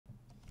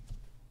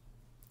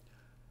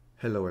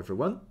Hello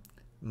everyone,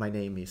 my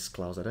name is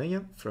Klaus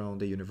Aranha from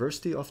the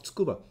University of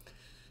Tsukuba.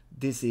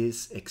 This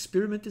is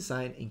Experiment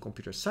Design in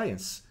Computer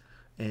Science,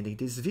 and in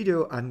this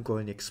video I'm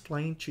going to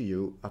explain to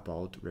you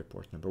about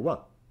report number 1.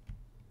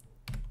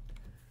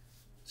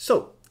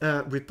 So,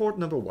 report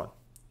number 1.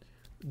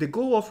 The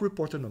goal of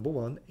report number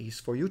 1 is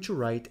for you to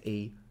write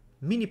a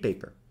mini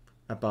paper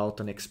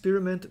about an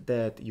experiment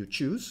that you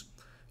choose,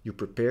 you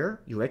prepare,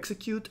 you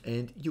execute,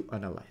 and you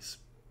analyze.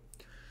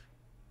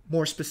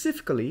 More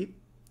specifically,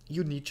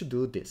 you need to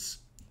do this.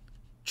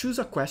 Choose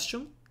a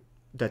question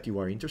that you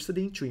are interested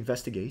in to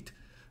investigate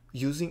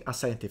using a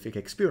scientific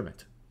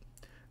experiment.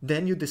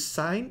 Then you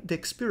design the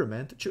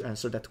experiment to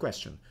answer that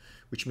question,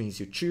 which means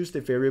you choose the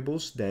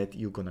variables that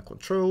you're going to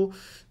control,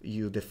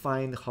 you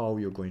define how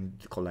you're going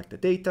to collect the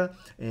data,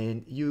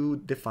 and you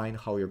define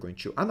how you're going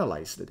to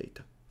analyze the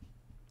data.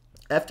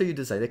 After you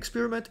design the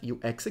experiment, you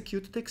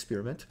execute the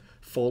experiment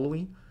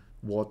following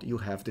what you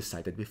have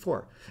decided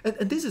before. And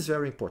this is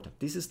very important.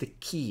 This is the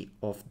key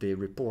of the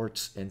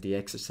reports and the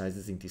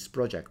exercises in this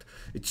project.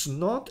 It's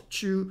not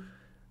to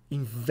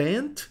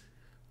invent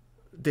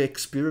the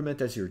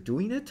experiment as you're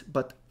doing it,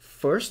 but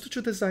first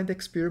to design the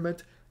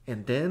experiment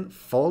and then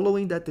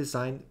following that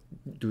design,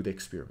 do the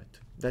experiment.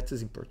 That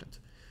is important.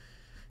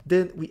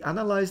 Then we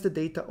analyze the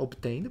data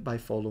obtained by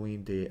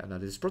following the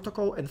analysis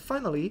protocol. And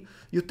finally,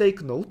 you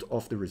take note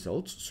of the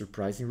results,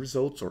 surprising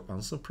results or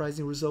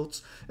unsurprising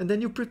results, and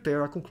then you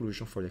prepare a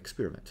conclusion for the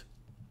experiment.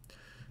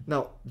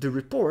 Now, the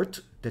report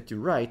that you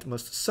write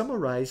must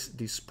summarize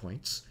these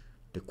points: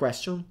 the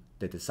question,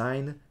 the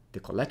design, the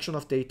collection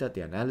of data,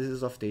 the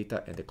analysis of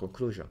data, and the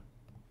conclusion.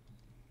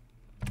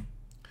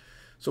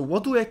 So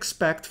what do we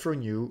expect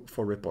from you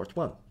for report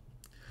 1?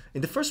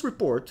 In the first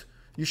report,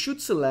 you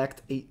should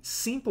select a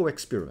simple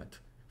experiment.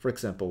 For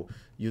example,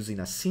 using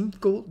a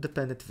single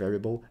dependent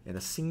variable and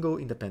a single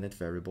independent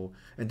variable,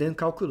 and then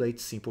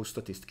calculate simple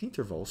statistic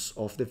intervals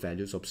of the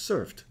values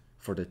observed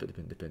for the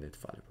dependent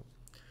variable.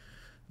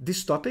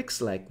 These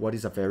topics, like what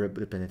is a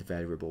dependent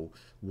variable,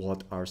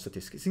 what are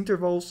statistics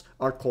intervals,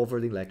 are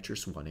covered in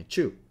lectures 1 and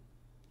 2.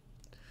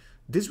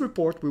 This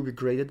report will be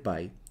graded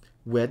by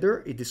whether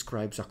it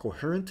describes a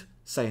coherent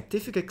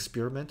scientific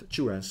experiment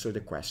to answer the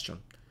question,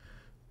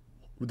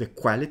 the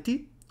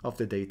quality of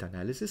the data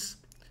analysis,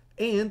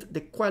 and the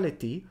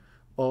quality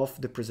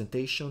of the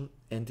presentation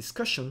and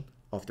discussion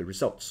of the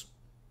results.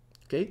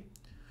 Okay?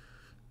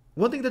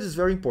 One thing that is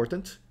very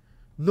important,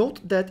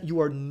 note that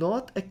you are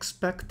not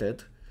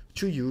expected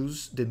to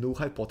use the null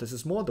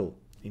hypothesis model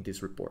in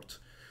this report.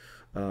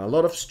 A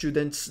lot of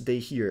students, they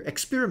hear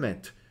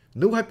experiment,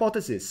 null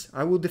hypothesis.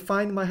 I will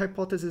define my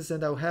hypothesis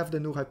and I'll have the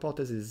null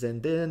hypothesis,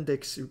 and then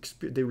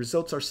the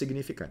results are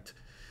significant,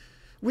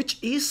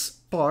 which is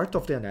part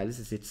of the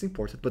analysis. It's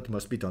important, but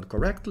must be done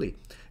correctly.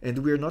 And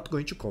we're not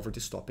going to cover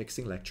these topics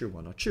in lecture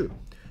 1 or 2.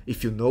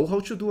 If you know how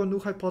to do a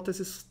null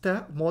hypothesis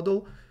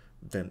model,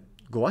 then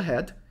go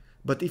ahead.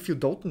 But if you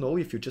don't know,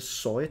 if you just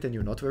saw it and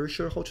you're not very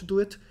sure how to do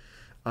it,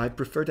 I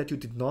prefer that you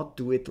did not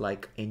do it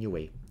like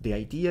anyway. The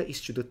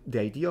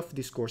idea of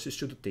this course is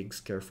to do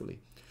things carefully.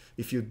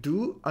 If you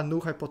do a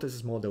null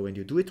hypothesis model and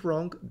you do it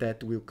wrong,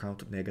 that will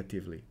count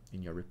negatively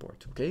in your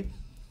report, okay?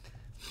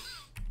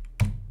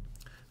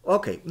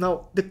 Okay,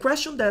 now the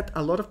question that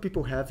a lot of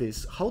people have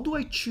is, how do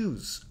I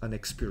choose an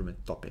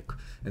experiment topic?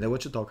 And I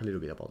want to talk a little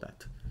bit about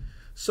that.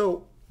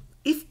 So,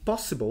 if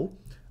possible,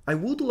 I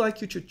would like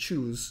you to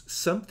choose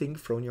something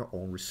from your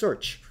own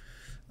research.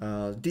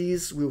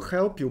 This will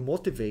help you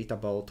motivate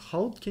about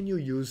how can you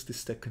use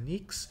these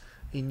techniques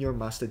in your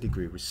master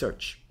degree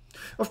research.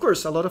 Of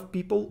course, a lot of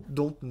people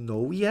don't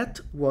know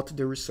yet what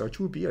the research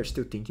will be, are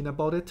still thinking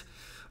about it.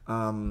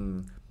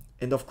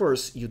 And of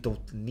course, you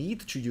don't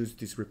need to use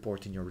this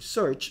report in your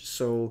research,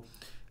 so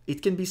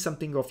it can be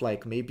something of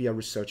like maybe a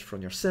research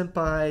from your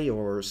senpai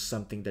or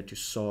something that you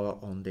saw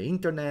on the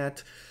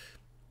internet.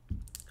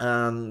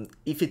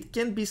 If it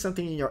can be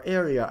something in your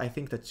area, I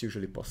think that's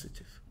usually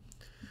positive.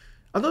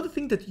 Another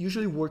thing that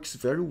usually works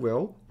very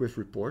well with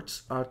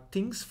reports are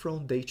things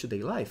from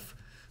day-to-day life,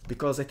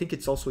 because I think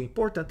it's also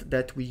important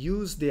that we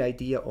use the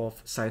idea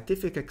of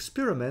scientific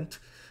experiment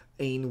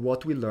in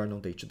what we learn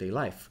on day-to-day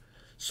life.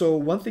 So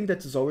one thing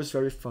that is always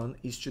very fun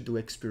is to do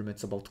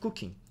experiments about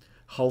cooking.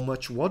 How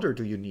much water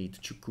do you need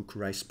to cook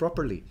rice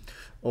properly?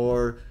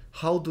 Or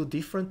how do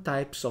different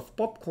types of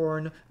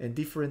popcorn and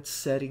different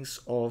settings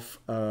of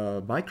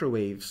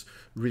microwaves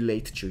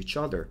relate to each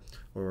other?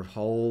 Or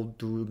how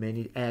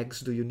many eggs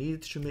do you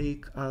need to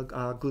make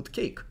a good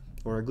cake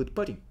or a good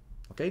pudding?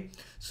 Okay,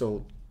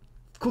 so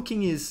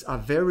cooking is a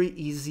very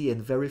easy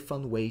and very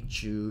fun way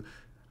to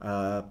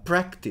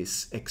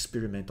practice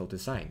experimental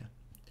design.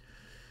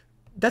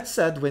 That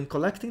said, when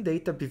collecting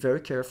data, be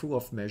very careful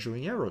of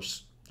measuring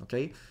errors,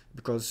 okay?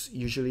 Because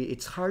usually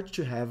it's hard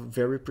to have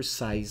very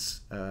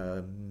precise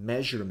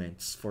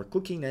measurements for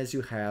cooking as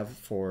you have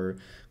for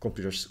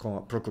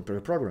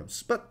computer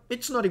programs. But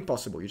it's not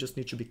impossible, you just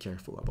need to be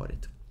careful about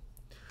it.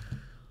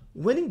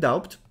 When in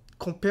doubt,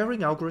 comparing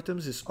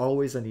algorithms is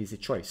always an easy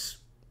choice,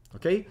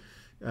 okay?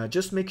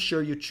 Just make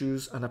sure you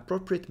choose an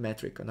appropriate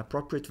metric, an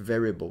appropriate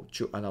variable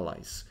to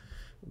analyze.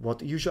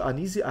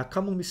 A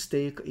common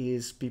mistake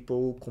is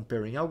people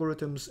comparing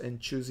algorithms and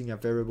choosing a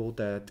variable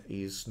that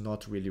is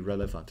not really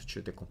relevant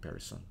to the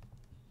comparison.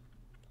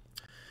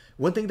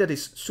 One thing that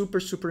is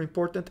super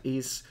important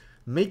is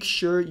make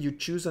sure you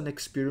choose an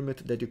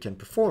experiment that you can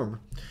perform.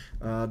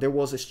 There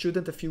was a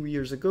student a few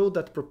years ago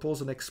that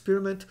proposed an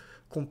experiment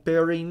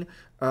comparing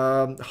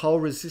how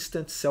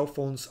resistant cell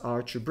phones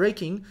are to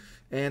breaking.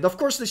 And of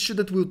course, the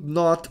student would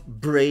not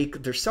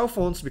break their cell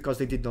phones because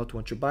they did not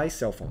want to buy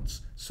cell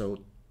phones. So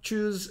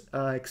choose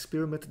an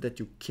experiment that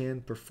you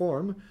can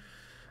perform.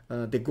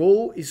 The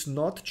goal is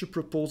not to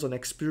propose an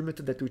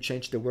experiment that will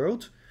change the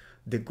world.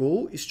 The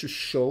goal is to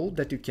show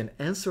that you can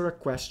answer a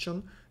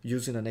question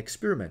using an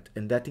experiment,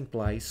 and that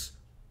implies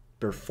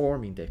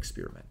performing the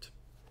experiment.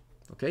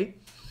 Okay?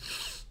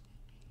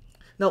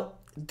 Now,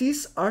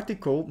 this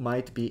article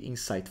might be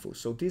insightful.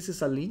 So this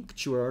is a link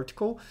to an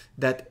article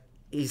that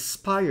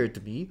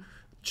inspired me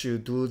to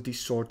do these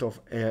sort of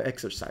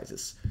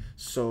exercises.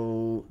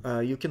 So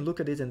you can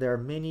look at it, and there are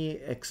many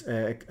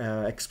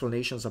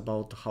explanations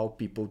about how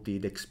people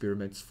did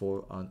experiments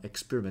for an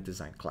experiment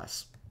design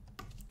class.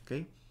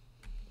 Okay?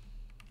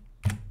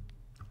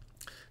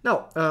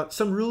 Now,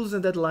 some rules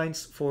and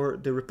deadlines for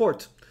the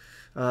report.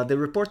 The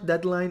report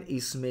deadline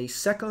is May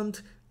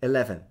 2nd,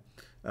 11.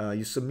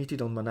 You submit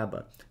it on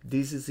Manaba.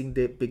 This is in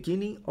the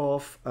beginning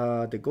of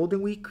the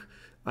Golden Week.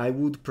 I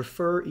would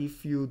prefer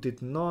if you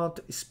did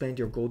not spend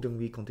your Golden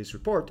Week on this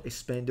report,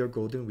 spend your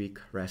Golden Week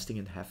resting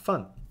and have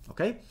fun,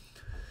 okay?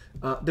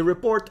 The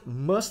report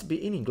must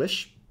be in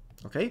English,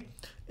 okay?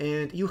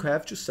 And you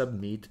have to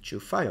submit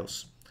 2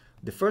 files.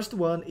 The first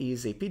one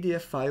is a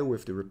PDF file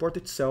with the report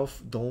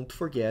itself. Don't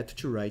forget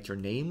to write your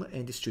name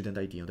and the student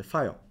ID on the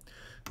file.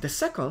 The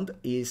second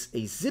is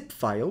a zip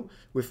file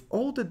with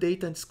all the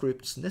data and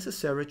scripts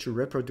necessary to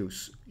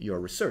reproduce your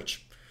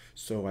research.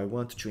 So I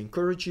want to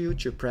encourage you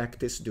to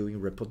practice doing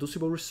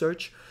reproducible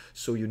research.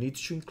 So you need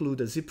to include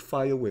a zip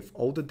file with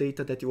all the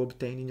data that you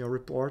obtain in your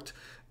report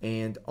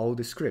and all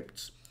the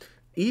scripts.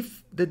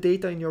 If the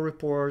data in your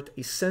report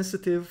is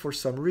sensitive for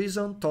some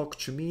reason, talk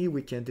to me.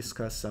 We can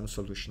discuss some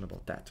solution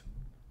about that.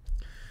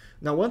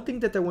 Now, one thing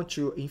that I want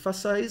to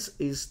emphasize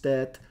is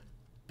that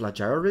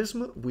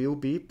plagiarism will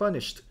be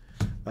punished.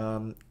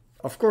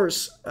 Of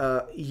course,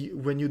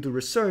 when you do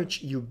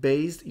research, you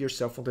base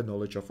yourself on the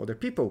knowledge of other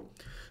people.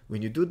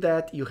 When you do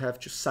that, you have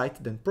to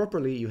cite them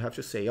properly. You have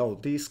to say, oh,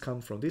 this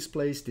comes from this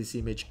place, this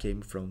image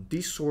came from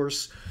this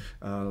source,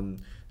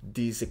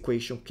 this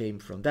equation came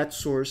from that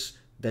source.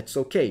 That's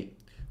okay.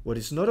 What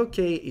is not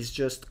okay is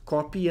just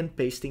copy and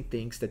pasting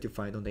things that you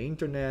find on the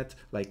internet,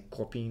 like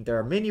copying. There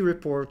are many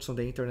reports on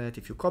the internet.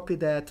 If you copy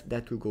that,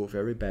 that will go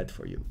very bad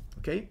for you,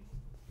 okay?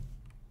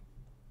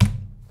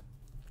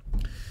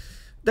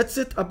 That's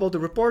it about the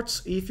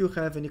reports. If you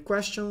have any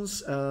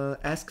questions,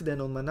 ask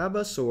them on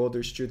Manaba, so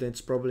other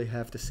students probably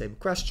have the same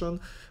question,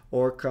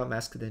 or come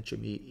ask them to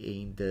me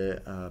in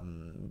the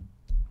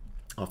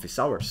office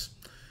hours.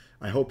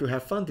 I hope you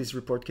have fun. This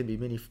report can be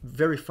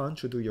very fun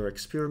to do your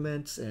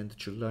experiments and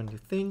to learn new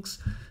things,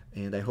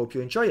 and I hope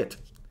you enjoy it.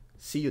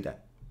 See you then.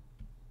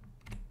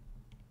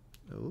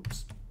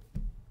 Oops.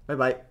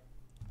 Bye-bye.